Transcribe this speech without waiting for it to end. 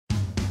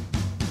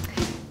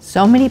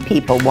So many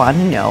people want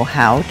to know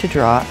how to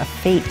draw a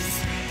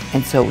face.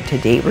 And so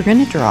today we're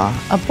going to draw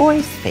a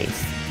boy's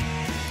face.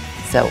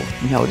 So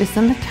notice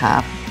on the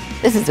top,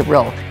 this is a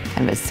real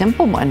kind of a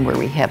simple one where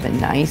we have a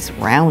nice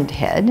round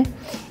head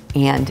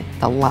and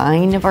the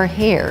line of our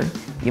hair.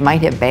 You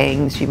might have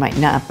bangs, you might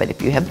not, but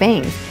if you have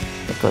bangs,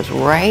 it goes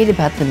right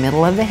about the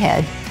middle of the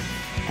head.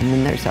 And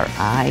then there's our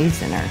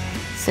eyes and our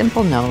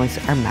simple nose,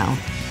 our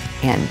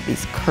mouth, and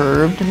these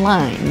curved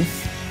lines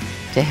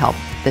to help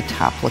the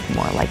top look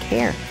more like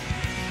hair.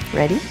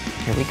 Ready?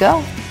 Here we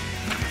go.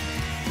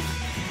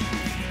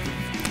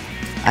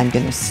 I'm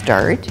going to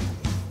start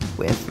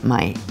with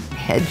my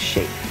head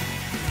shape.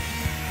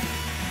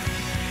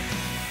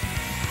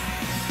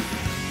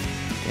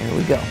 There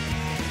we go.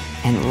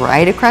 And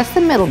right across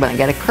the middle, but I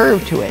got a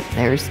curve to it,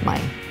 there's my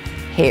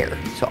hair.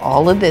 So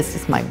all of this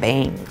is my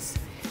bangs.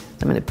 So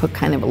I'm going to put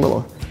kind of a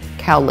little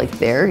cowlick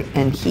there,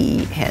 and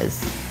he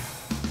has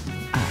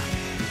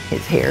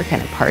his hair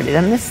kind of parted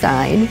on the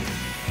side.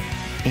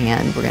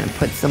 And we're going to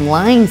put some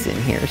lines in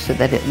here so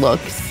that it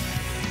looks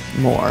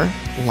more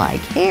like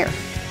hair.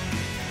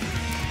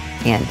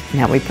 And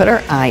now we put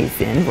our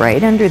eyes in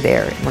right under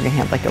there. And we're going to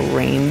have like a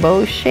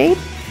rainbow shape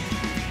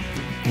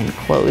and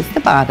close the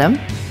bottom.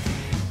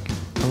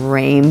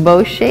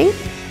 Rainbow shape,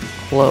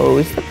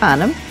 close the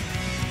bottom.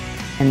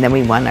 And then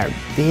we want our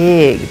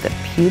the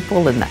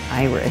pupil and the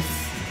iris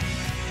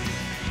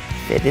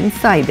fit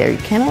inside there. You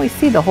can't always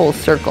see the whole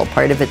circle,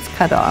 part of it's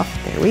cut off.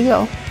 There we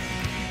go.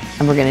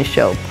 And we're going to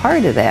show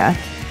part of that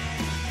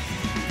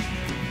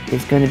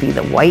is going to be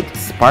the white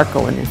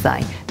sparkle in his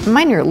eye.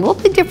 Mine are a little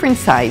bit different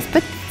size,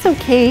 but it's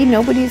okay.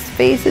 Nobody's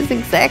face is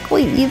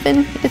exactly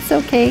even. It's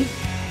okay.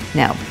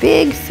 Now,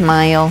 big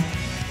smile,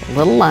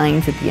 little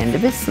lines at the end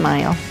of his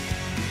smile.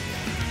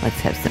 Let's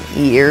have some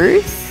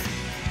ears.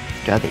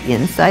 Draw the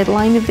inside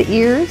line of the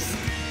ears.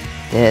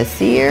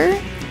 This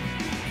ear,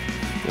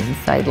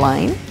 inside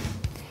line.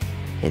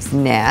 His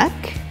neck.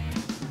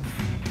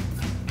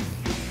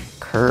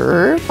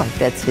 Curve, like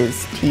that's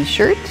his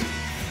t-shirt.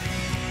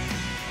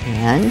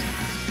 And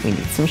we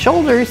need some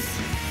shoulders.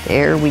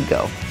 There we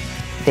go.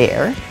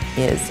 There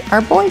is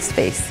our boy's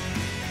face.